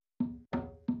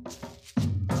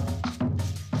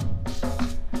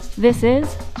This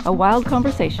is A Wild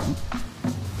Conversation.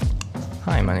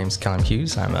 Hi, my name's Callum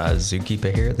Hughes. I'm a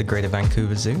zookeeper here at the Greater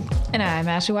Vancouver Zoo. And I'm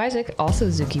Ashley Isaac, also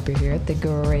zookeeper here at the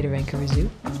Greater Vancouver Zoo.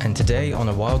 And today on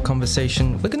A Wild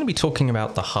Conversation, we're going to be talking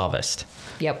about the harvest.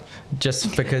 Yep.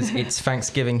 Just because it's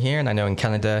Thanksgiving here, and I know in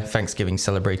Canada, Thanksgiving's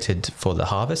celebrated for the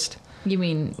harvest. You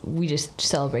mean we just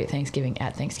celebrate Thanksgiving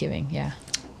at Thanksgiving? Yeah.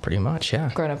 Pretty much, yeah.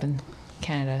 Growing up in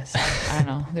Canada, so I don't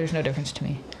know. There's no difference to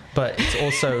me. But it's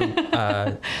also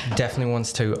definitely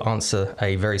wants to answer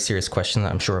a very serious question that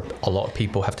I'm sure a lot of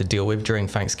people have to deal with during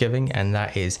Thanksgiving, and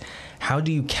that is, how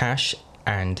do you cache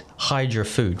and hide your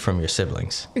food from your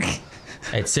siblings?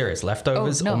 It's serious.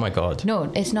 Leftovers? No. Oh my God. No,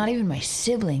 it's not even my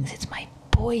siblings. It's my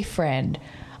boyfriend.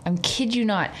 I'm kid you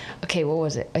not. Okay, what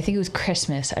was it? I think it was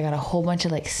Christmas. I got a whole bunch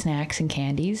of like snacks and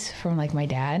candies from like my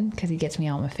dad because he gets me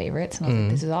all my favorites. And I was like,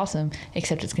 this is awesome,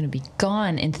 except it's going to be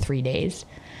gone in 3 days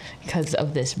because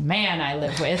of this man I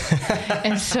live with.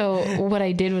 And so what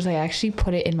I did was I actually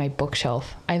put it in my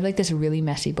bookshelf. I have like this really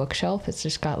messy bookshelf. It's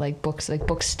just got like books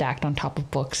stacked on top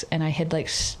of books. And I had like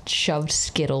shoved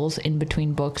Skittles in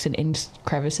between books and in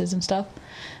crevices and stuff.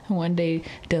 And one day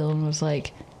Dylan was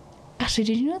like, Ashley,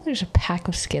 did you know there's a pack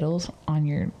of Skittles on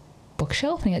your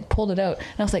bookshelf? And he like pulled it out.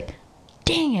 And I was like,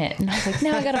 dang it. And I was like,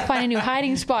 now I got to find a new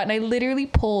hiding spot. And I literally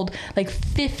pulled like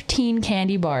 15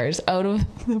 candy bars out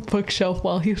of the bookshelf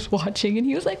while he was watching. And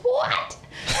he was like, what?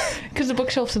 Because the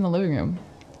bookshelf's in the living room.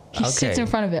 He sits in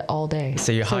front of it all day.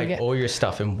 So you hide all your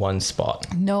stuff in one spot?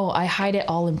 No, I hide it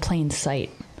all in plain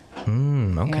sight. Okay,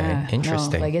 yeah,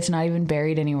 interesting. No, like it's not even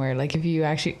buried anywhere. Like if you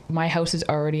actually, my house is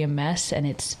already a mess and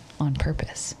it's on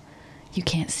purpose. You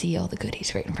can't see all the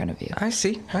goodies right in front of you. I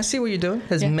see what you're doing.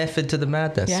 There's method to the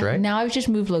madness, right? Now I've just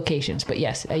moved locations, but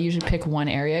yes, I usually pick one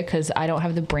area because I don't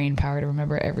have the brain power to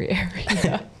remember every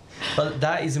area. But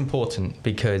that is important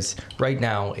because right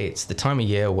now it's the time of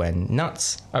year when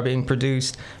nuts are being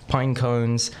produced, pine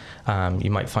cones, you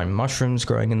might find mushrooms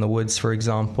growing in the woods, for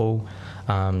example.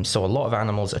 So a lot of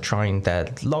animals are trying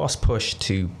their last push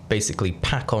to basically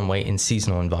pack on weight in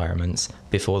seasonal environments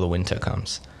before the winter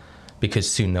comes,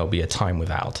 because soon there'll be a time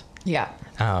without. Yeah.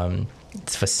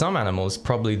 For some animals,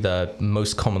 probably the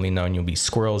most commonly known will be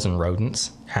squirrels and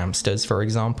rodents, hamsters, for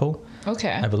example.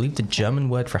 Okay. I believe the German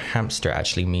word for hamster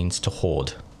actually means to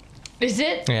hoard. Is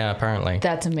it? Yeah, apparently.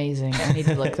 That's amazing. I need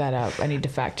to look that up. I need to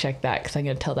fact check that because I'm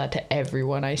going to tell that to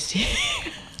everyone I see.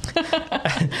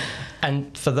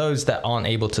 And for those that aren't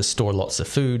able to store lots of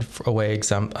food away,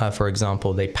 for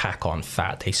example, they pack on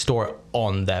fat. They store it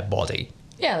on their body.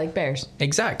 Yeah, like bears.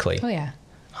 Exactly. Oh, yeah.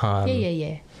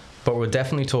 Yeah. But we'll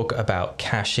definitely talk about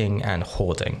caching and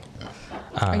hoarding.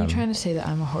 Are you trying to say that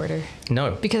I'm a hoarder?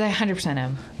 No. Because I 100%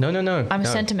 am. No. I'm a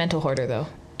sentimental hoarder, though.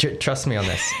 Trust me on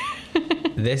this.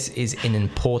 This is an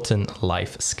important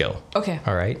life skill. Okay.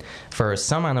 All right. For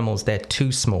some animals, they're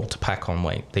too small to pack on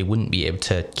weight. They wouldn't be able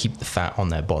to keep the fat on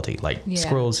their body. Like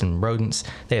squirrels and rodents,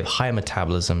 they have higher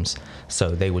metabolisms, so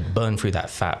they would burn through that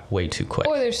fat way too quick.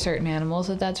 Or there's certain animals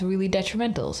that's really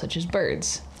detrimental, such as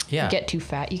birds. Yeah. You get too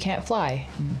fat, you can't fly.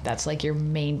 That's like your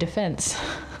main defense.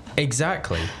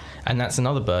 Exactly. And that's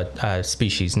another bird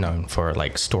species known for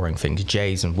like storing things,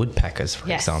 jays and woodpeckers, for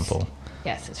example.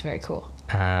 Yes, it's very cool.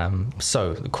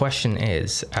 So the question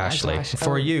is, Ashley,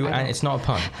 for you, and it's not a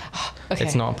pun. Okay.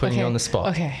 It's not putting you on the spot.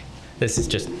 Okay. This is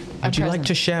just, would you like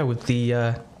to share with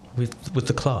the with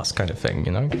the class kind of thing,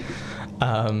 you know?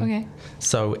 Okay.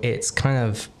 So it's kind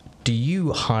of, do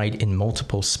you hide in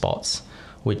multiple spots,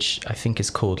 which I think is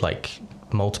called like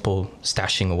multiple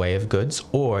stashing away of goods,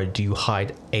 or do you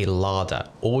hide a larder,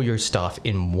 all your stuff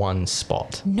in one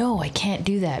spot? No, I can't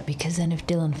do that because then if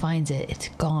Dylan finds it, it's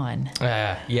gone.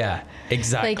 Yeah,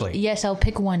 exactly. Like, yes, I'll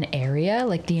pick one area,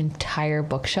 like the entire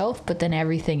bookshelf, but then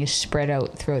everything is spread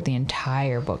out throughout the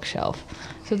entire bookshelf.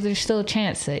 So there's still a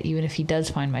chance that even if he does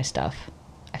find my stuff,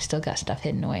 I've still got stuff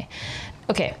hidden away.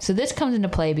 Okay, so this comes into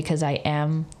play because I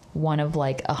am one of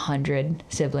like 100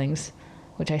 siblings,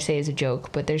 which I say is a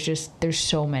joke, but there's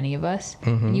so many of us.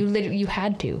 Mm-hmm. You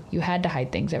had to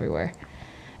hide things everywhere.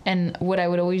 And what I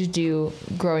would always do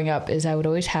growing up is I would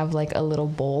always have like a little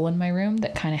bowl in my room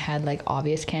that kind of had like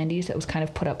obvious candies that was kind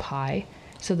of put up high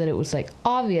so that it was like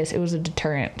obvious. It was a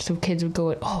deterrent. So kids would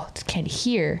go, oh, it's candy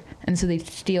here. And so they'd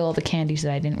steal all the candies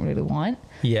that I didn't really want.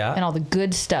 Yeah. And all the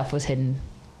good stuff was hidden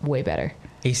way better.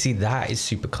 You see, that is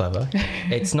super clever.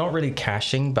 It's not really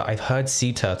caching, but I've heard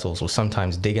sea turtles will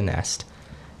sometimes dig a nest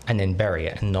and then bury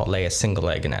it and not lay a single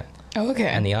egg in it. Oh, okay.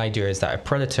 And the idea is that a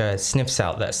predator sniffs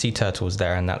out that sea turtle was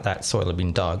there and that soil had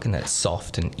been dug and it's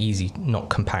soft and easy, not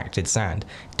compacted sand,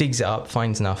 digs it up,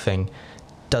 finds nothing,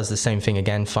 does the same thing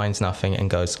again, finds nothing, and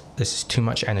goes, this is too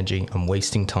much energy. I'm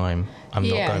wasting time. I'm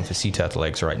not going for sea turtle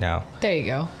eggs right now. There you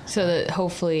go. So that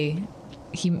hopefully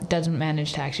he doesn't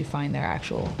manage to actually find their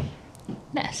actual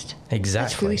nest. Exactly.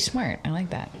 That's really smart. I like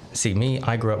that. See, me,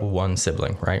 I grew up with one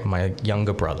sibling, right? My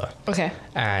younger brother. Okay.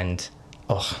 And,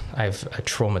 I have a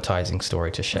traumatizing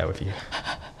story to share with you.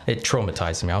 It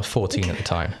traumatized me. I was 14 at the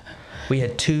time. We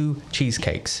had 2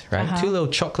 cheesecakes, right? 2 little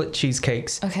chocolate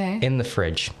cheesecakes in the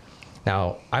fridge.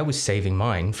 Now, I was saving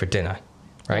mine for dinner,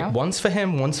 right? Yeah. One's for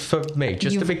him, one's for me,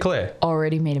 just to be clear.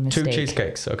 Already made a mistake. 2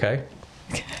 cheesecakes, okay?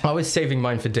 I was saving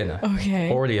mine for dinner.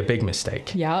 Okay. Already a big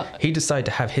mistake. Yeah. He decided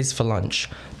to have his for lunch,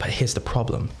 but here's the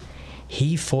problem.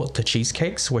 He thought the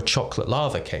cheesecakes were chocolate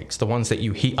lava cakes, the ones that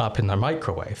you heat up in the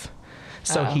microwave.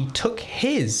 So he took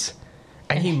his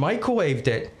and he microwaved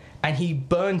it and he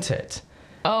burnt it.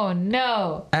 Oh,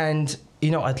 no. And,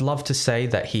 I'd love to say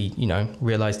that he,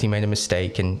 realized he made a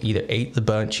mistake and either ate the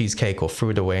burnt cheesecake or threw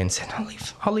it away and said,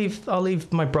 I'll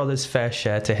leave my brother's fair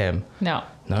share to him. No.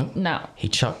 No. He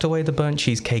chucked away the burnt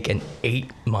cheesecake and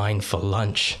ate mine for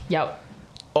lunch. Yep.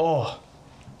 Oh,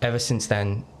 ever since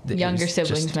then. Younger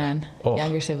siblings, man.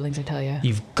 Younger siblings, I tell you.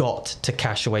 You've got to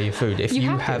cash away your food. If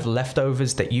you have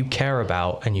leftovers that you care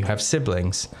about and you have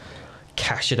siblings,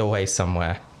 cash it away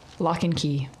somewhere. Lock and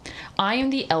key. I am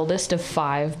the eldest of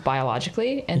 5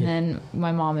 biologically, and then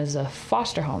my mom is a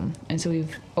foster home. And so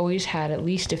we've always had at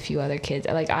least a few other kids.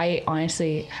 Like, I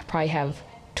honestly probably have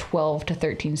 12 to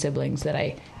 13 siblings that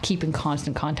I keep in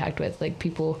constant contact with. Like,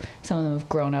 people, some of them have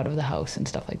grown out of the house and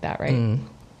stuff like that, right?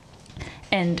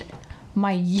 And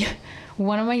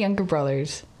one of my younger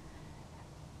brothers,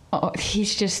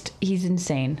 he's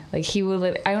insane. Like, he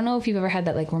will, I don't know if you've ever had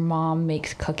that, like, where mom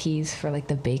makes cookies for, like,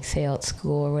 the bake sale at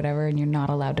school or whatever, and you're not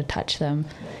allowed to touch them,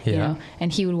 you know?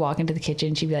 And he would walk into the kitchen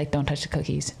and she'd be like, don't touch the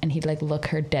cookies. And he'd, like, look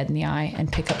her dead in the eye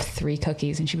and pick up 3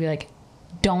 cookies. And she'd be like,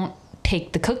 don't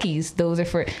take the cookies. Those are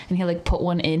for, and he'll, like, put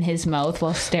one in his mouth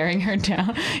while staring her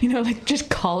down, like, just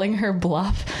calling her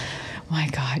bluff. My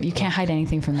God, you can't hide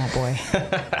anything from that boy.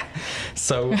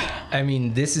 So,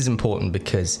 this is important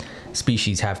because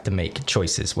species have to make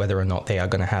choices whether or not they are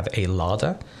going to have a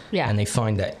larder. Yeah. And they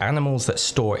find that animals that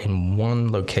store in one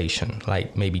location,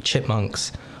 like maybe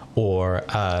chipmunks or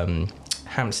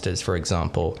hamsters, for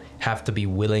example, have to be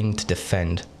willing to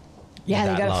defend Yeah,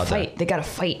 that they gotta larder. fight. They gotta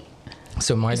fight.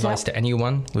 So my advice to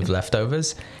anyone with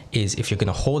leftovers is if you're going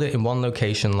to hold it in one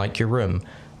location like your room,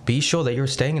 be sure that you're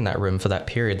staying in that room for that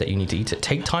period that you need to eat it.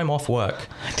 Take time off work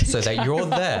so that you're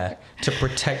there to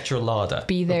protect your larder.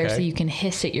 Be there so you can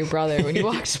hiss at your brother when he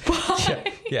walks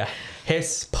by. Yeah.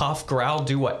 Hiss, puff, growl,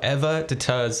 do whatever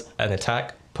deters an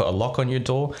attack. Put a lock on your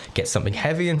door. Get something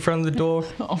heavy in front of the door.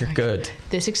 You're good.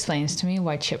 This explains to me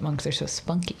why chipmunks are so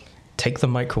spunky. Take the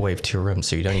microwave to your room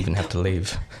so you don't even have to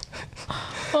leave.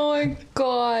 Oh my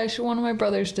gosh. One of my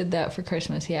brothers did that for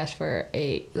Christmas. He asked for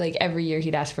every year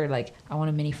he'd ask for, I want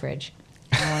a mini fridge.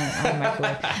 I want a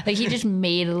microwave. Like, he just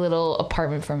made a little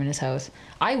apartment for him in his house.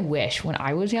 I wish when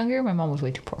I was younger, my mom was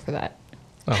way too poor for that.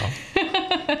 Oh.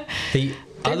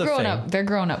 They're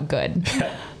growing up good.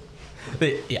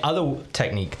 The other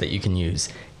technique that you can use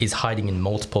is hiding in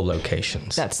multiple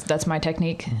locations. That's my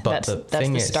technique. But that's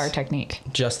the star technique.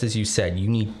 Just as you said, you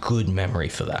need good memory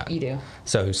for that. You do.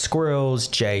 So squirrels,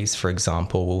 jays, for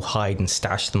example, will hide and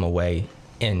stash them away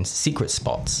in secret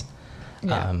spots.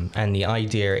 Yeah. And the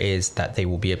idea is that they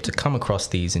will be able to come across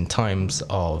these in times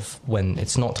of when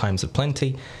it's not times of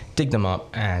plenty, dig them up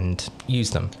and use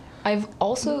them. I've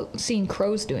also seen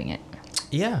crows doing it.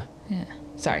 Yeah. Yeah.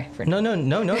 Sorry.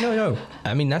 No.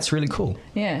 That's really cool.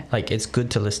 Yeah. Like, it's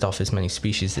good to list off as many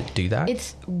species that do that.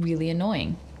 It's really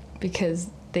annoying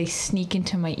because they sneak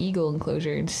into my eagle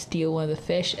enclosure and steal one of the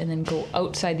fish and then go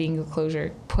outside the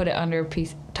enclosure, put it under a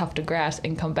tuft of grass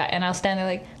and come back. And I'll stand there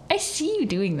like, I see you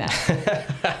doing that.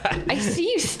 I see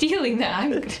you stealing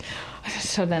that.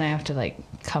 So then I have to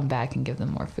come back and give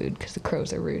them more food because the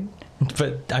crows are rude.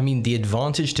 But the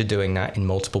advantage to doing that in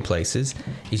multiple places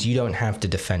is you don't have to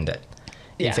defend it.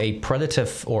 Yeah. If a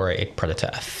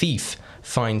thief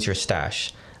finds your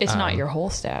stash, it's not your whole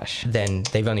stash. Then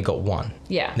they've only got one.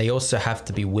 Yeah. They also have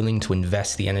to be willing to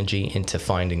invest the energy into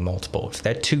finding multiple. If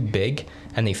they're too big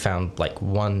and they found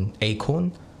one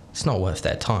acorn, it's not worth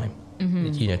their time.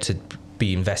 Mm-hmm. To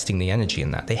be investing the energy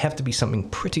in that. They have to be something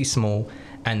pretty small,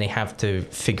 and they have to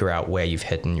figure out where you've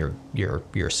hidden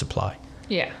your supply.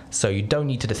 Yeah. So you don't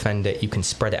need to defend it. You can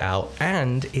spread it out,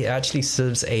 and it actually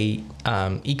serves a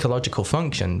ecological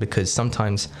function because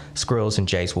sometimes squirrels and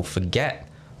jays will forget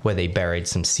where they buried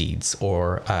some seeds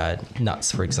or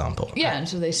nuts, for example. Yeah, and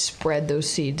so they spread those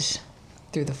seeds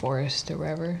through the forest or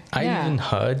wherever. I even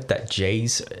heard that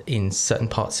jays in certain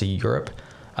parts of Europe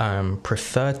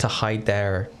prefer to hide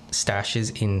their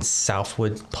stashes in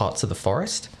southward parts of the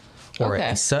forest or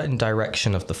a certain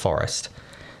direction of the forest.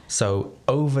 So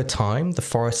over time, the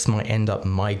forests might end up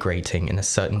migrating in a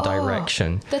certain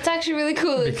direction. That's actually really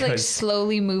cool. It's like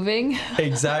slowly moving.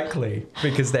 Exactly.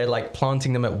 Because they're like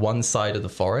planting them at one side of the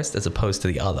forest as opposed to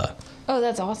the other. Oh,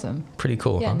 that's awesome. Pretty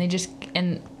cool, Yeah, huh?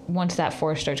 and once that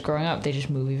forest starts growing up, they just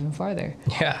move even farther.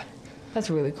 Yeah. That's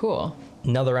really cool.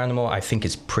 Another animal I think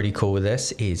is pretty cool with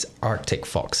this is Arctic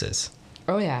foxes.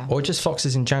 Oh, yeah. Or just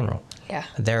foxes in general. Yeah.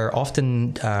 They're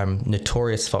often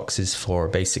notorious foxes for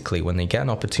basically when they get an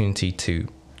opportunity to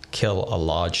kill a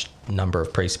large number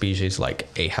of prey species, like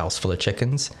a house full of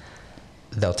chickens,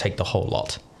 they'll take the whole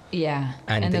lot. Yeah.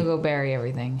 And And they'll go bury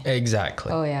everything.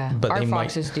 Exactly. Oh, yeah. But Our they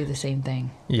foxes do the same thing.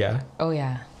 Yeah. Oh,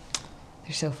 yeah.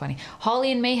 They're so funny.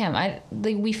 Holly and Mayhem,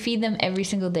 we feed them every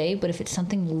single day, but if it's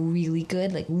something really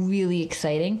good, like really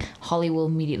exciting, Holly will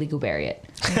immediately go bury it.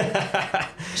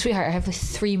 Sweetheart, I have like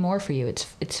 3 more for you.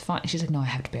 It's fine. She's like, no, I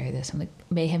have to bury this. I'm like,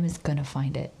 Mayhem is gonna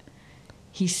find it.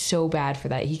 He's so bad for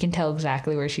that. He can tell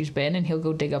exactly where she's been, and he'll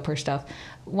go dig up her stuff.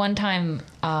 One time,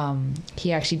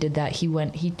 he actually did that.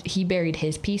 He buried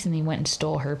his piece, and he went and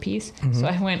stole her piece. Mm-hmm. So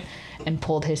I went and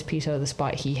pulled his piece out of the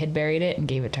spot he had buried it and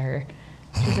gave it to her.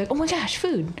 She was like, oh my gosh,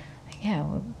 food. Like, yeah,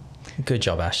 well, good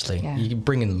job, Ashley. Yeah. You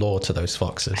bring in law to those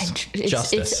foxes.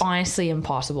 Justice. It's honestly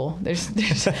impossible. There's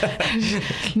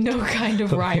no kind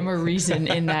of rhyme or reason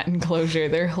in that enclosure.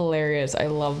 They're hilarious. I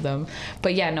love them.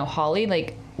 But yeah, no, Holly,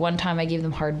 like one time I gave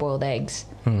them hard-boiled eggs.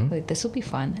 Mm-hmm. Like, this will be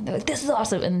fun. They're like, this is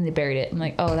awesome. And then they buried it. I'm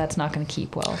like, oh, that's not going to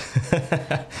keep well.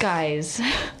 Guys.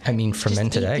 I mean,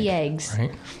 fermented just eat egg. the eggs.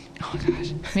 Right? Oh,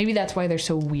 gosh. Maybe that's why they're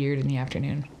so weird in the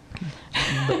afternoon.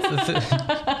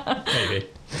 Maybe.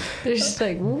 They're just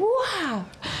like, wow.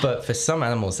 But for some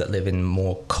animals that live in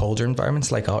more colder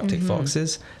environments like Arctic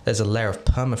foxes, there's a layer of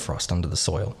permafrost under the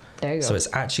soil. There you go. So it's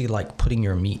actually like putting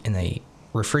your meat in a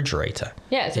refrigerator.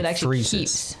 Yeah, so it actually freezes.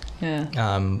 keeps.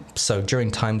 Yeah. So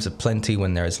during times of plenty,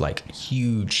 when there's like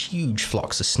huge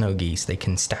flocks of snow geese, they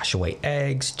can stash away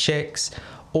eggs, chicks,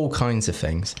 all kinds of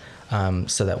things.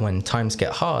 So that when times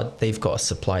get hard, they've got a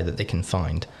supply that they can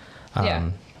find.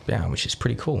 Yeah, which is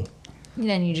pretty cool.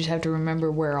 Then you just have to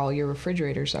remember where all your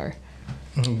refrigerators are.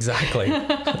 Exactly.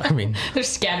 I mean, they're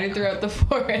scattered throughout the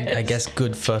forest. I guess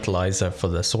good fertilizer for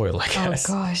the soil, I guess.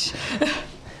 Oh, gosh.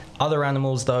 Other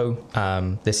animals, though,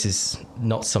 this is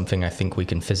not something I think we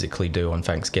can physically do on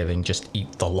Thanksgiving. Just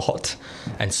eat the lot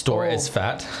and store it as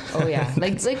fat. Oh, yeah.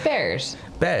 Like bears.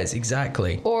 Bears,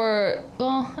 exactly. Or,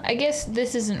 well, I guess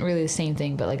this isn't really the same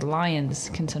thing, but like lions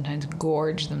can sometimes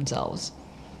gorge themselves.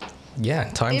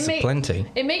 Yeah, times of plenty.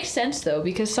 It makes sense, though,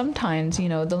 because sometimes, the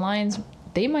lions,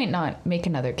 they might not make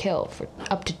another kill for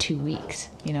up to 2 weeks,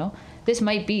 This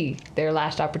might be their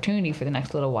last opportunity for the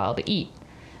next little while to eat.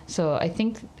 So I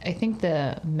think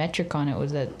the metric on it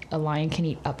was that a lion can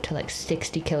eat up to like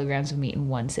 60 kilograms of meat in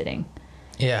one sitting.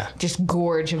 Yeah. Just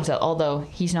gorge himself, although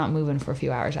he's not moving for a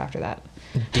few hours after that.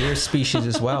 Deer species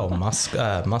as well.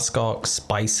 Muskox,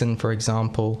 bison, for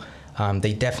example.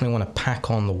 They definitely want to pack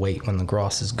on the weight when the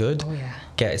grass is good. Oh, yeah.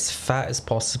 Get as fat as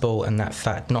possible, and that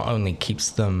fat not only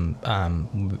keeps them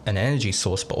an energy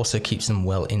source, but also keeps them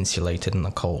well insulated in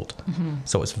the cold. Mm-hmm.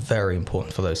 So it's very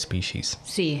important for those species.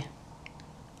 See,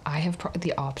 I have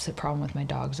the opposite problem with my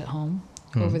dogs at home.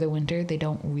 Over the winter, they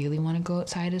don't really want to go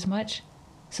outside as much,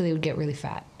 so they would get really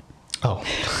fat. Oh,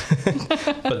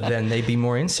 but then they'd be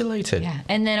more insulated. Yeah,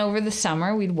 and then over the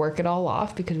summer, we'd work it all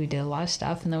off because we did a lot of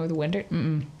stuff, and then over the winter,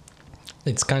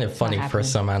 It's kind of funny for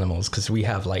some animals because we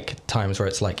have like times where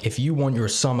it's like, if you want your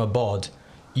summer bod,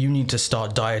 you need to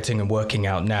start dieting and working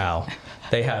out now.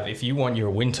 They have, if you want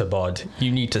your winter bod,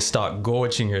 you need to start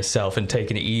gorging yourself and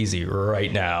taking it easy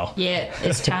right now. Yeah,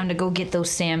 it's time to go get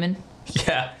those salmon.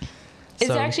 Yeah. It's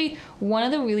actually one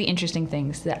of the really interesting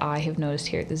things that I have noticed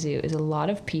here at the zoo is a lot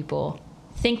of people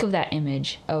think of that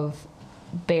image of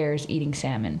bears eating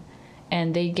salmon.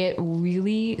 And they get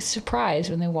really surprised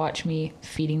when they watch me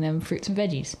feeding them fruits and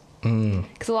veggies.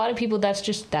 Because a lot of people, that's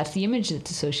the image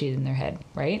that's associated in their head,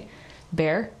 right?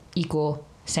 Bear equal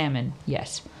salmon,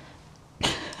 yes.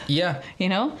 Yeah.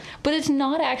 But it's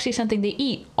not actually something they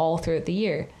eat all throughout the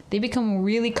year. They become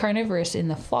really carnivorous in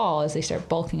the fall as they start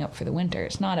bulking up for the winter.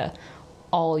 It's not a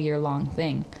all year long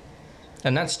thing.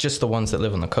 And that's just the ones that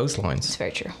live on the coastlines. It's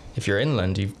very true. If you're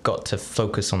inland, you've got to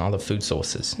focus on other food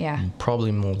sources. Yeah.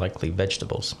 Probably more likely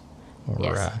vegetables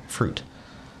or fruit.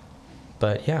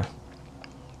 But yeah.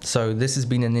 So this has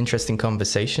been an interesting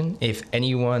conversation. If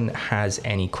anyone has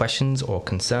any questions or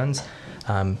concerns,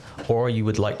 or you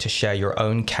would like to share your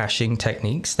own caching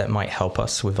techniques that might help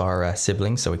us with our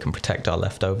siblings so we can protect our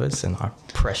leftovers and our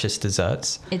precious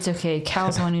desserts. It's okay.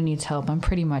 Cal's the one who needs help. I'm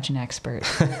pretty much an expert.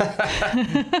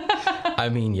 I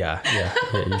mean, yeah,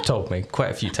 you've told me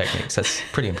quite a few techniques. That's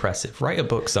pretty impressive. Write a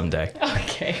book someday.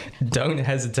 Okay. Don't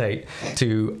hesitate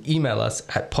to email us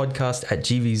at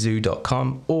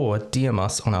podcast@gvzoo.com or DM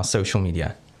us on our social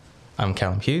media. I'm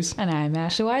Callum Hughes. And I'm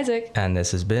Ashley Isaac. And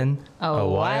this has been A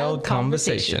Wild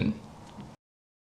Conversation.